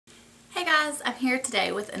guys, I'm here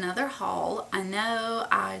today with another haul. I know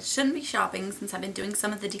I shouldn't be shopping since I've been doing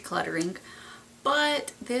some of the decluttering,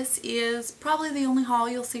 but this is probably the only haul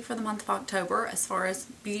you'll see for the month of October as far as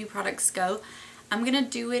beauty products go. I'm going to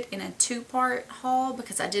do it in a two-part haul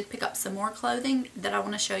because I did pick up some more clothing that I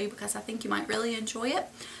want to show you because I think you might really enjoy it.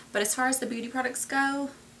 But as far as the beauty products go,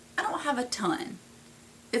 I don't have a ton.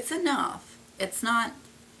 It's enough. It's not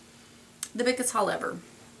the biggest haul ever.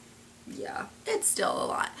 Yeah, it's still a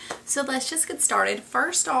lot. So let's just get started.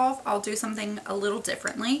 First off, I'll do something a little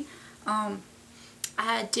differently.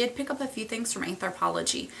 I did pick up a few things from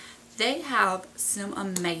Anthropologie. They have some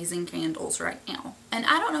amazing candles right now. And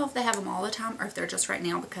I don't know if they have them all the time or if they're just right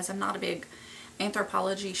now because I'm not a big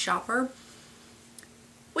Anthropologie shopper.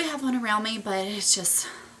 We have one around me, but it's just,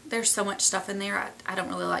 there's so much stuff in there. I don't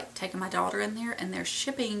really like taking my daughter in there, and their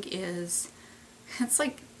shipping is, it's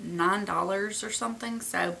like $9 or something.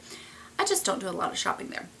 So I just don't do a lot of shopping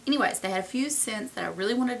there. Anyways, they had a few scents that I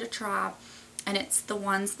really wanted to try, and it's the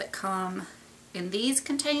ones that come in these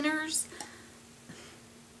containers.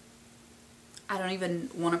 I don't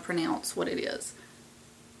even want to pronounce what it is.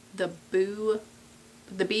 The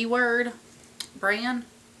B word brand.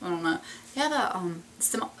 I don't know. They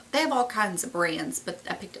have they have all kinds of brands, but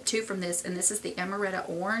I picked up two from this, and this is the Amaretto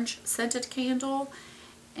orange scented candle,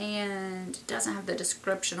 and it doesn't have the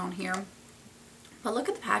description on here. But look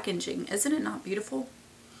at the packaging. Isn't it not beautiful?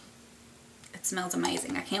 It smells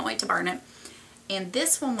amazing. I can't wait to burn it. And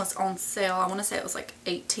this one was on sale. I want to say it was like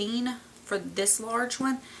 $18 for this large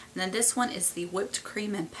one. And then this one is the whipped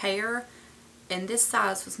cream and pear. And this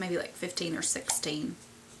size was maybe like 15 or 16.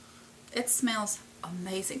 It smells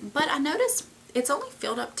amazing. But I noticed it's only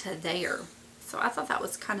filled up to there. So I thought that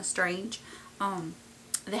was kind of strange.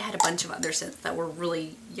 They had a bunch of other scents that were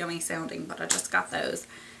really yummy sounding, but I just got those.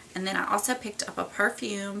 And then I also picked up a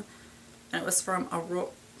perfume, and it was from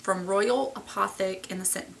Royal Apothic in the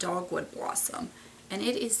scent Dogwood Blossom. And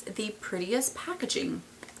it is the prettiest packaging.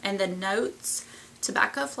 And the notes: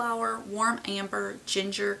 tobacco flower, warm amber,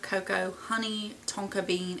 ginger, cocoa, honey, tonka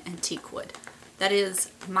bean, and teakwood. That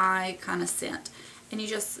is my kind of scent. And you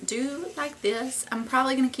just do like this. I'm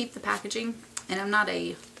probably going to keep the packaging, and I'm not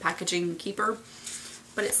a packaging keeper,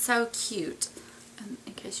 but it's so cute. And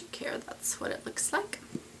in case you care, that's what it looks like.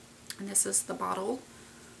 And this is the bottle,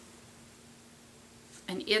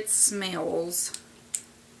 and it smells,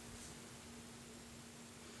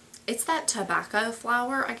 it's that tobacco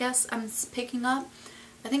flower, I guess I'm picking up.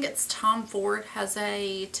 I think it's Tom Ford has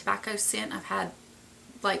a tobacco scent. I've had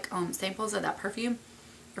like samples of that perfume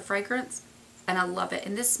or fragrance, and I love it.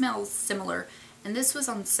 And this smells similar, and this was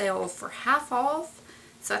on sale for half off,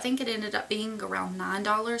 so I think it ended up being around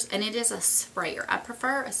 $9, and it is a sprayer. I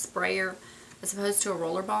prefer a sprayer as opposed to a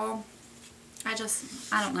roller ball. I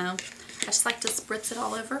don't know. I just like to spritz it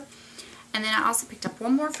all over. And then I also picked up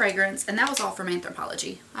one more fragrance, and that was all from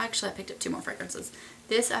Anthropologie. I picked up two more fragrances.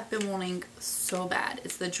 This I've been wanting so bad.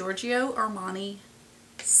 It's the Giorgio Armani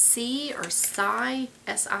Si or Si,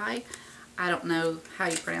 S-I. I don't know how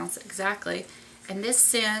you pronounce it exactly. And this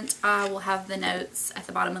scent, I will have the notes at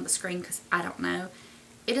the bottom of the screen because I don't know.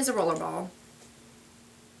 It is a roller ball,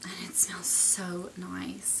 and it smells so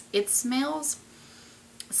nice. It smells,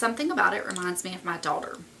 something about it reminds me of my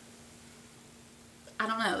daughter. I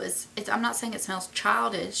don't know. I'm not saying it smells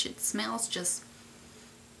childish. It smells just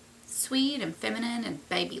sweet and feminine and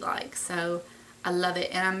baby-like. So I love it,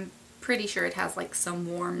 and I'm pretty sure it has like some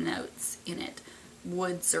warm notes in it.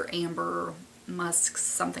 Woods or amber, musks,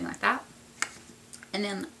 something like that. And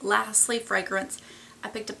then lastly, fragrance. I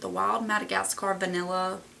picked up the Wild Madagascar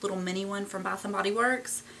Vanilla little mini one from Bath & Body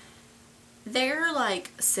Works. They're like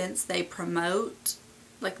scents they promote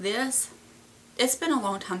like this. It's been a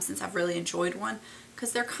long time since I've really enjoyed one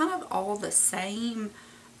because they're kind of all the same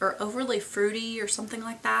or overly fruity or something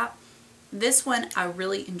like that. This one I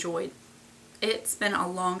really enjoyed. It's been a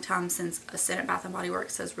long time since a scent at Bath & Body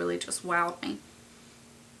Works has really just wowed me.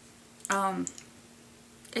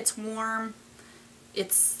 It's warm.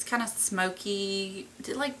 It's kind of smoky,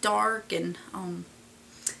 like dark, and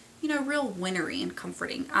you know, real wintry and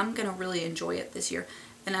comforting. I'm gonna really enjoy it this year,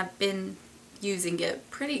 and I've been using it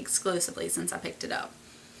pretty exclusively since I picked it up.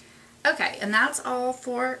 Okay, and that's all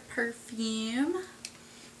for perfume.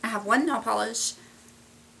 I have one nail polish.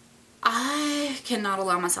 I cannot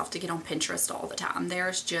allow myself to get on Pinterest all the time.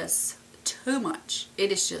 There's just too much. It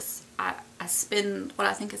is just, I spend what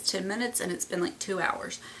I think is 10 minutes, and it's been like 2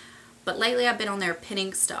 hours. But lately I've been on there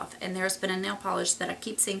pinning stuff, and there's been a nail polish that I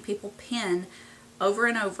keep seeing people pin over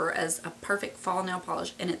and over as a perfect fall nail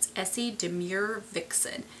polish, and it's Essie Demure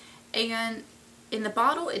Vixen. And in the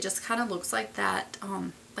bottle it just kind of looks like that,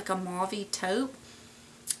 like a mauvey taupe,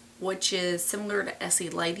 which is similar to Essie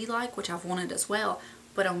Ladylike, which I've wanted as well.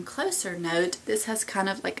 But on closer note, this has kind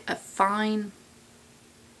of like a fine,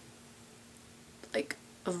 like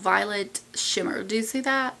a violet shimmer. Do you see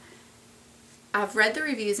that? I've read the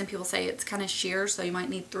reviews and people say it's kind of sheer, so you might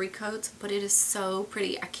need 3 coats, but it is so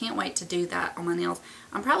pretty. I can't wait to do that on my nails.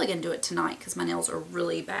 I'm probably going to do it tonight because my nails are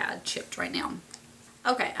really bad chipped right now.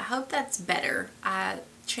 Okay, I hope that's better. I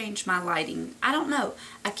changed my lighting. I don't know.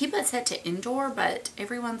 I keep it set to indoor, but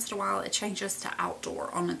every once in a while it changes to outdoor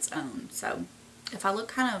on its own. So if I look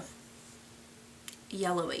kind of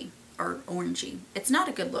yellowy or orangey, it's not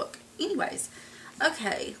a good look. Anyways,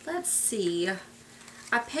 okay, let's see.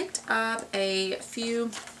 I picked up a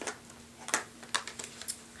few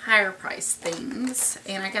higher price things,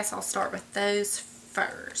 and I guess I'll start with those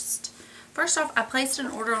first. First off, I placed an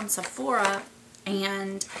order on Sephora,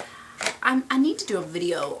 and I need to do a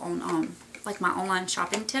video on like my online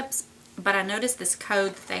shopping tips, but I noticed this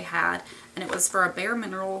code that they had, and it was for a Bare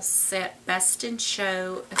Minerals set, Best in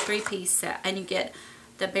Show, a 3-piece set, and you get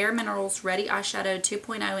the Bare Minerals Ready Eyeshadow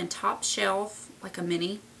 2.0 in Top Shelf, like a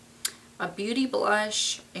mini, a beauty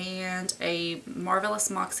blush, and a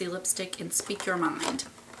Marvelous Moxie lipstick in Speak Your Mind.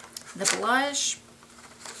 The blush,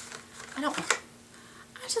 I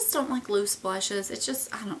just don't like loose blushes. It's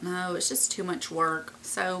just, I don't know, it's just too much work.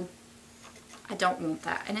 So I don't want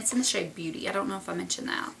that. And it's in the shade Beauty. I don't know if I mentioned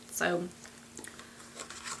that. So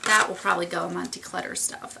that will probably go in my declutter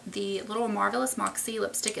stuff. The little Marvelous Moxie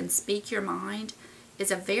lipstick in Speak Your Mind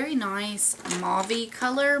is a very nice mauve-y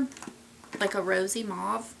color, like a rosy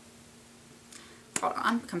mauve. Hold on,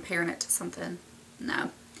 I'm comparing it to something.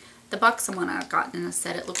 No. The Buxom one I've gotten in a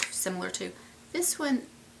set, it looks similar to. This one,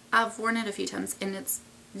 I've worn it a few times, and it's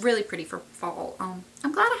really pretty for fall. I'm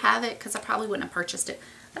glad I have it, because I probably wouldn't have purchased it.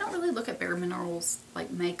 I don't really look at Bare Minerals,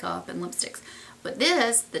 like makeup and lipsticks. But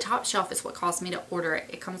this, the Top Shelf, is what caused me to order it.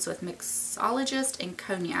 It comes with Mixologist and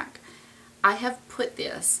Cognac. I have put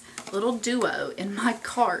this little duo in my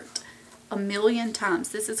cart a million times.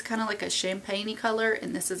 This is kind of like a champagne-y color,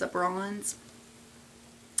 and this is a bronze.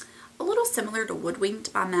 A little similar to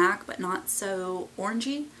Woodwinked by MAC, but not so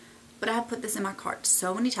orangey. But I have put this in my cart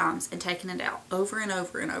so many times and taken it out over and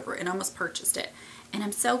over and over and almost purchased it. And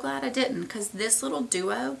I'm so glad I didn't, because this little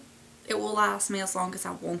duo, it will last me as long as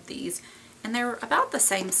I want these. And they're about the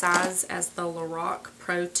same size as the Lorac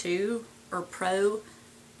Pro 2 or Pro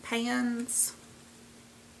pans.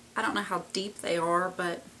 I don't know how deep they are,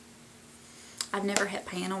 but I've never hit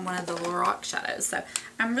pan on one of the Lorac shadows. So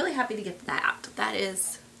I'm really happy to get that. That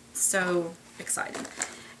is so exciting.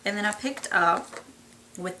 And then I picked up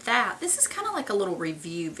with that, this is kind of like a little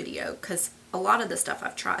review video, because a lot of the stuff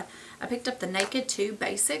I've tried. I picked up the Naked 2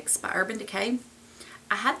 Basics by Urban Decay.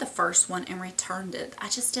 I had the first one and returned it. I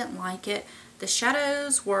just didn't like it. The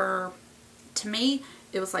shadows were, to me,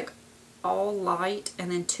 it was like all light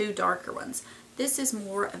and then 2 darker ones. This is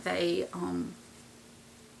more of a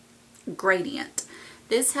gradient.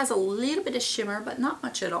 This has a little bit of shimmer, but not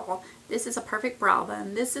much at all. This is a perfect brow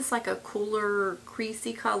bone. This is like a cooler,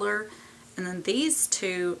 creasy color. And then these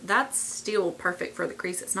two, that's still perfect for the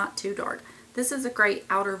crease. It's not too dark. This is a great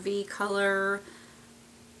outer V color.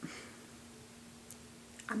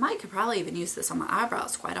 I could probably even use this on my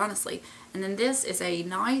eyebrows, quite honestly. And then this is a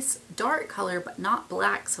nice dark color, but not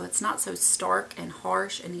black, so it's not so stark and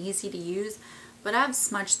harsh and easy to use. But I've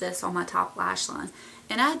smudged this on my top lash line.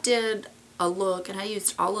 And I did a look, and I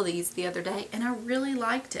used all of these the other day, and I really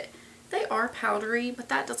liked it. They are powdery, but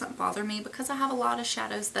that doesn't bother me because I have a lot of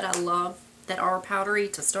shadows that I love that are powdery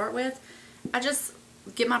to start with. I just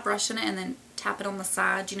get my brush in it and then tap it on the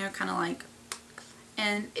side, you know, kind of like,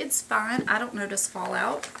 and it's fine. I don't notice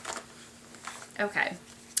fallout. Okay,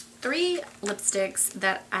 3 lipsticks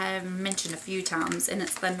that I've mentioned a few times, and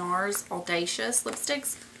it's the Nars Audacious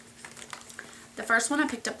lipsticks. The first one I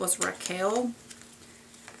picked up was Raquel,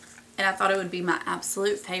 and I thought it would be my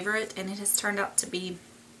absolute favorite, and it has turned out to be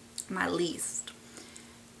my least.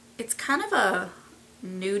 It's kind of a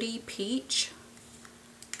nudie peach,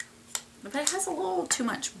 but it has a little too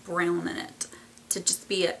much brown in it to just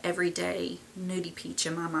be an everyday nudie peach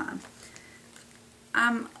in my mind.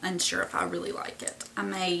 I'm unsure if I really like it.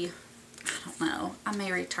 I don't know, I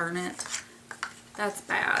may return it. That's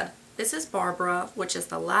bad. This is Barbara, which is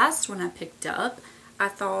the last one I picked up. I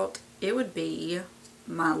thought it would be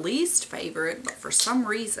my least favorite, but for some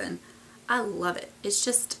reason I love it. It's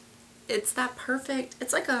just, it's that perfect,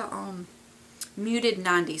 it's like a muted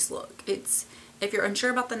 90s look. It's, if you're unsure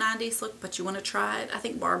about the 90s look but you want to try it, I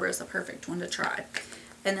think Barbara is a perfect one to try.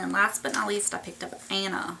 And then last but not least, I picked up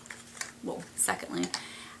Anna, well, secondly,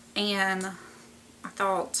 and I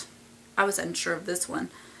thought, I was unsure of this one.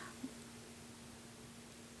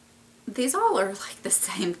 these all are like the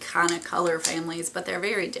same kind of color families, but they're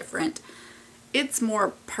very different. It's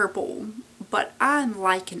more purple, but I'm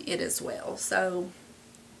liking it as well. So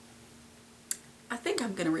I think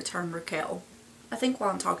I'm going to return Raquel. I think while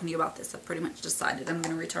I'm talking to you about this, I've pretty much decided I'm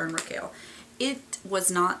going to return Raquel. It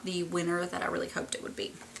was not the winner that I really hoped it would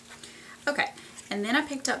be. Okay, and then I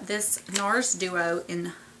picked up this Nars Duo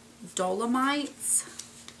in Dolomites.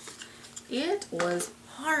 It was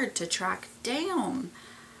hard to track down.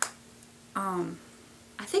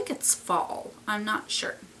 I think it's fall. I'm not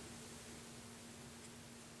sure.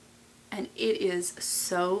 And it is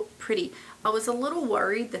so pretty. I was a little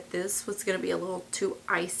worried that this was going to be a little too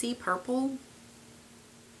icy purple,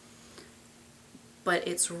 but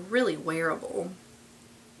it's really wearable.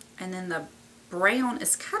 And then the brown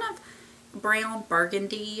is kind of brown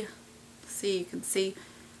burgundy, so you can see,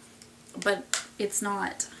 but it's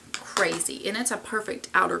not crazy, and it's a perfect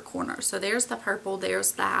outer corner. So there's the purple,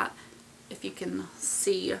 there's that, if you can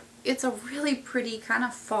see. It's a really pretty kind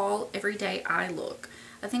of fall everyday eye look.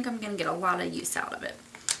 I think I'm going to get a lot of use out of it.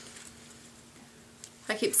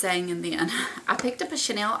 I keep saying and then. I picked up a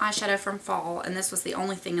Chanel eyeshadow from fall, and this was the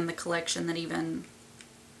only thing in the collection that even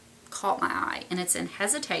caught my eye, and it's in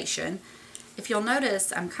Hesitation. If you'll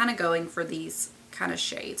notice, I'm kind of going for these kind of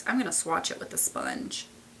shades. I'm going to swatch it with a sponge.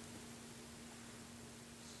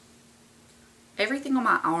 Everything on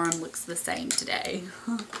my arm looks the same today.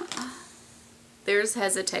 There's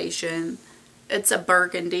Hesitation. It's a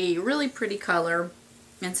burgundy, really pretty color.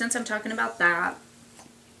 And since I'm talking about that,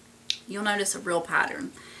 you'll notice a real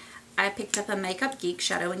pattern. I picked up a Makeup Geek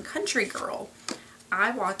Shadow in Country Girl.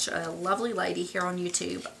 I watch a lovely lady here on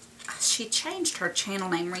YouTube. She changed her channel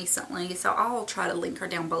name recently, so I'll try to link her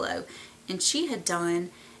down below. And she had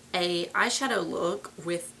done a eyeshadow look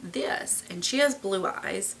with this, and she has blue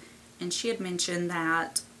eyes, and she had mentioned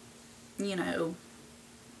that, you know,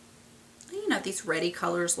 these reddy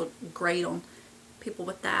colors look great on people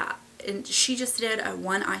with that. And she just did a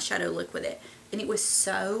one eyeshadow look with it, and it was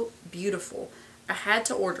so beautiful. I had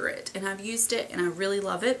to order it, and I've used it, and I really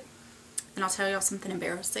love it. And I'll tell y'all something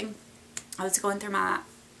embarrassing. I was going through my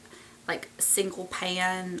like single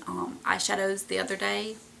pan eyeshadows the other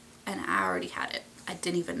day, and I already had it. I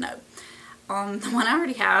didn't even know. The one I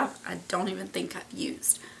already have, I don't even think I've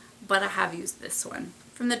used, but I have used this one.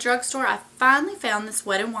 From the drugstore, I finally found this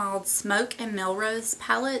Wet n Wild Smoke and Melrose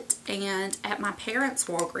palette, and at my parents'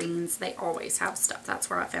 Walgreens, they always have stuff. That's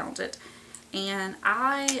where I found it. And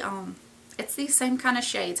it's these same kind of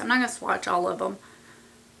shades. I'm not going to swatch all of them,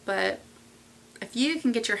 but if you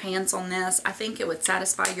can get your hands on this, I think it would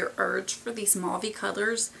satisfy your urge for these mauvey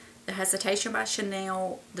colors. The Hesitation by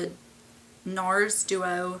Chanel, the Nars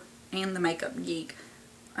Duo, and the Makeup Geek.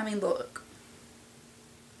 I mean, look.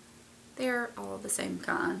 They're all the same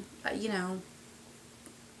kind. You know,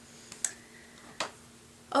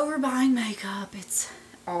 overbuying makeup, it's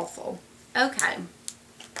awful. Okay.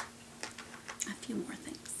 A few more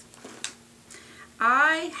things.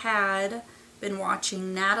 I had been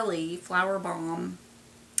watching Natalie Flower Bomb,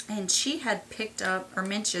 and she had picked up or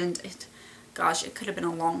mentioned it. Gosh, it could have been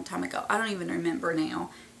a long time ago. I don't even remember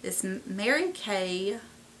now. This Mary Kay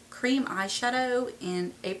cream eyeshadow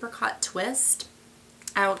in Apricot Twist.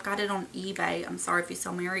 I got it on eBay. I'm sorry if you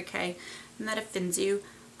sell Mary Kay and that offends you.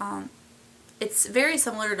 It's very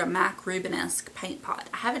similar to MAC Rubenesque paint pot.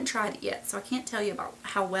 I haven't tried it yet, so I can't tell you about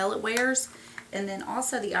how well it wears. And then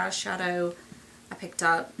also the eyeshadow I picked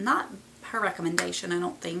up, not her recommendation, I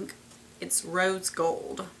don't think. It's Rose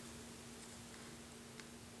Gold.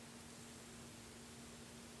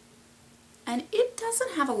 And it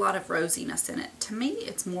doesn't have a lot of rosiness in it. To me,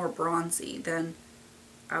 it's more bronzy than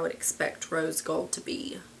I would expect Rose Gold to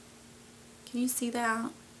be. Can you see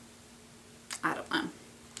that? I don't know.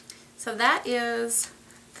 So that is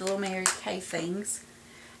the little Mary Kay things.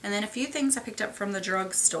 And then a few things I picked up from the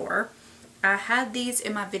drugstore. I had these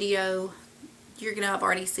in my video. You're going to have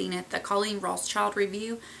already seen it. The Colleen Rothschild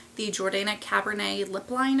review. The Jordana Cabernet lip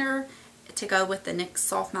liner to go with the NYX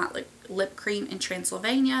Soft Matte Lip Cream in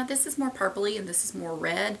Transylvania. This is more purpley and this is more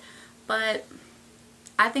red. But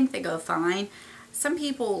I think they go fine. Some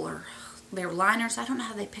people their liners, I don't know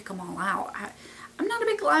how they pick them all out. I'm not a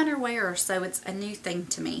big liner wearer, so it's a new thing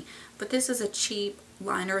to me. But this is a cheap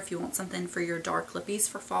liner if you want something for your dark lippies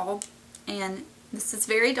for fall. And this is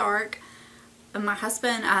very dark. And my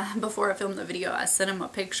husband, before I filmed the video, I sent him a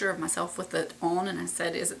picture of myself with it on, and I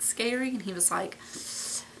said, is it scary? And he was like,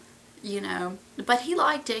 you know, but he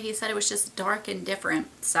liked it. He said it was just dark and different.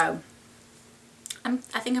 So I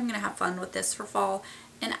think I'm going to have fun with this for fall.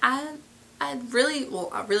 And I really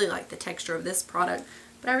like the texture of this product,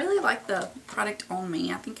 but I really like the product on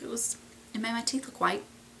me. I think it made my teeth look white.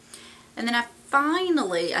 And then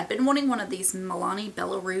I'd been wanting one of these Milani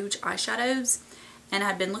Bella Rouge eyeshadows, and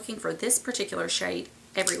I'd been looking for this particular shade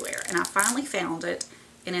everywhere, and I finally found it,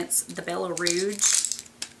 and it's the Bella Rouge.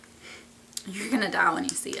 You're gonna die when you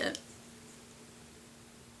see it.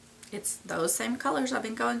 It's those same colors I've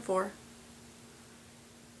been going for.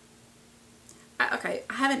 Okay,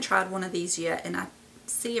 I haven't tried one of these yet, and I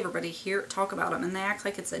see everybody here talk about them, and they act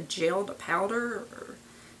like it's a gelled powder, or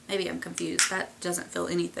maybe I'm confused. That doesn't feel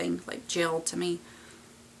anything like gel to me.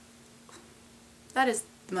 That is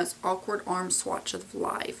the most awkward arm swatch of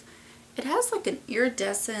life. It has like an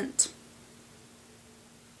iridescent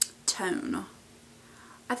tone.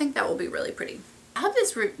 I think that will be really pretty. I hope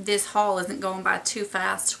this haul isn't going by too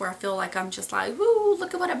fast where I feel like I'm just like, woo,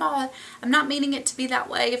 look at what I bought. I'm not meaning it to be that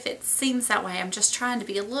way. If it seems that way, I'm just trying to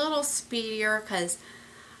be a little speedier, because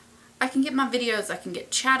I can get my videos, I can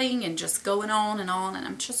get chatting and just going on, and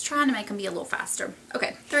I'm just trying to make them be a little faster.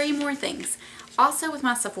 Okay, 3 more things. Also with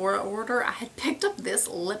my Sephora order, I had picked up this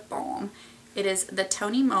lip balm. It is the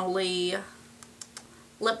Tony Moly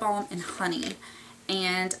Lip Balm in Honey.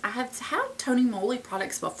 And I have had Tony Moly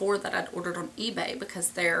products before that I'd ordered on eBay,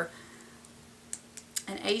 because they're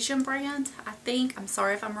an Asian brand, I think. I'm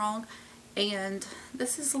sorry if I'm wrong. And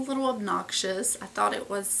this is a little obnoxious. I thought it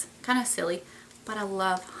was kind of silly, but I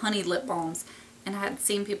love honey lip balms. And I had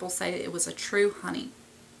seen people say it was a true honey.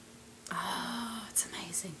 Oh, it's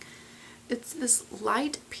amazing. It's this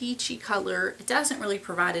light peachy color. It doesn't really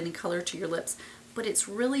provide any color to your lips, but it's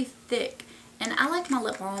really thick. And I like my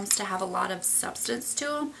lip balms to have a lot of substance to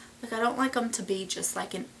them. Like, I don't like them to be just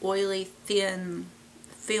like an oily, thin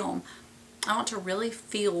film. I want to really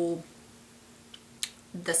feel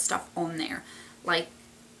the stuff on there. Like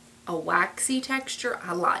a waxy texture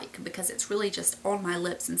I like, because it's really just on my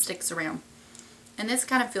lips and sticks around. And this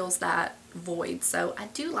kind of fills that void. So I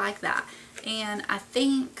do like that. And I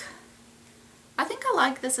think I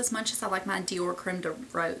like this as much as I like my Dior Creme de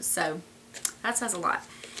Rose. So that says a lot.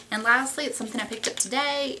 And lastly, it's something I picked up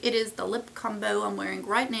today. It is the lip combo I'm wearing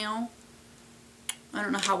right now. I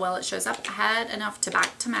don't know how well it shows up. I had enough to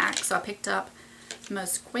back to MAC, so I picked up the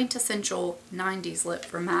most quintessential 90s lip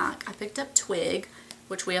from MAC. I picked up Twig,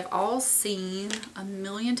 which we have all seen a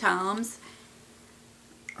million times.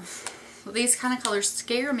 These kind of colors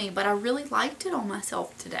scare me, but I really liked it on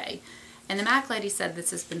myself today. And the MAC lady said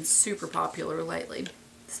this has been super popular lately.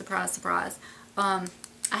 Surprise, surprise.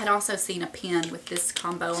 I had also seen a pen with this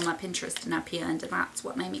combo on my Pinterest, and I pinned, and that's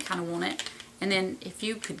what made me kind of want it. And then, if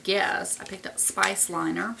you could guess, I picked up Spice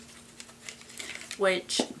Liner,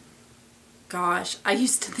 which, gosh, I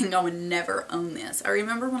used to think I would never own this. I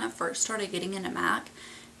remember when I first started getting into MAC,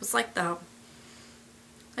 it was like the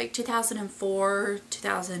 2004,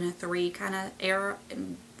 2003 kind of era,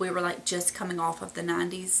 and we were like just coming off of the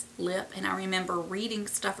 90s lip, and I remember reading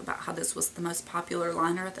stuff about how this was the most popular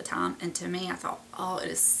liner at the time, and to me I thought, oh, it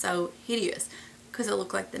is so hideous because it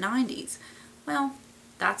looked like the 90s. Well,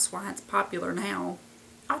 that's why it's popular now.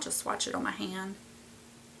 I'll just swatch it on my hand.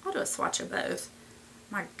 I'll do a swatch of both.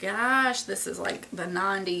 My gosh, this is like the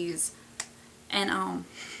 90s. And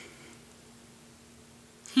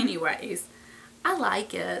anyways, I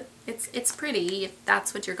like it. It's pretty if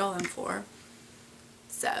that's what you're going for.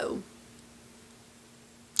 So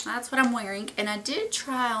that's what I'm wearing. And I did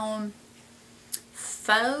try on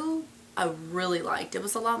Faux. I really liked. It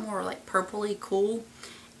was a lot more like purpley cool.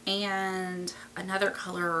 And another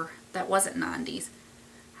color that wasn't 90s.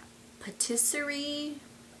 Patisserie.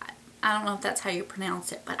 I don't know if that's how you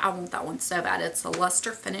pronounce it, but I want that one so bad. It's a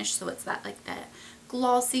luster finish, so it's that like that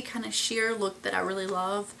glossy kind of sheer look that I really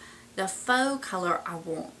love. The faux color I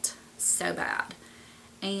want so bad.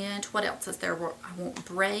 And what else is there? I want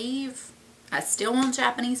Brave. I still want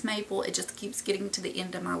Japanese Maple. It just keeps getting to the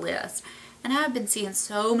end of my list. And I've been seeing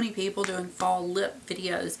so many people doing fall lip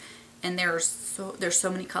videos, and there's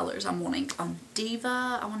so many colors I'm wanting.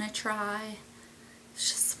 Diva, I want to try. It's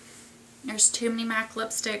just, there's too many MAC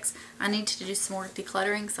lipsticks. I need to do some more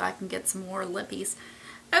decluttering so I can get some more lippies.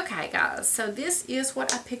 Okay, guys, so this is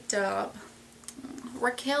what I picked up.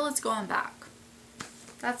 Raquel is going back.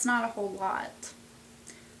 That's not a whole lot,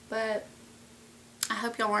 but I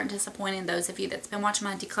hope y'all weren't disappointed, those of you that's been watching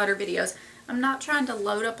my declutter videos. I'm not trying to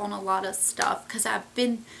load up on a lot of stuff because I've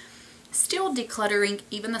been still decluttering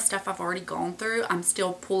even the stuff I've already gone through. I'm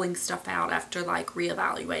still pulling stuff out after like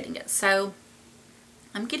reevaluating it. So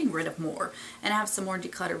I'm getting rid of more, and I have some more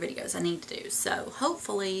declutter videos I need to do. So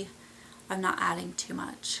hopefully I'm not adding too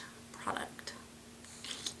much product.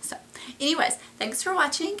 So anyways, thanks for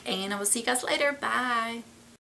watching, and I will see you guys later. Bye.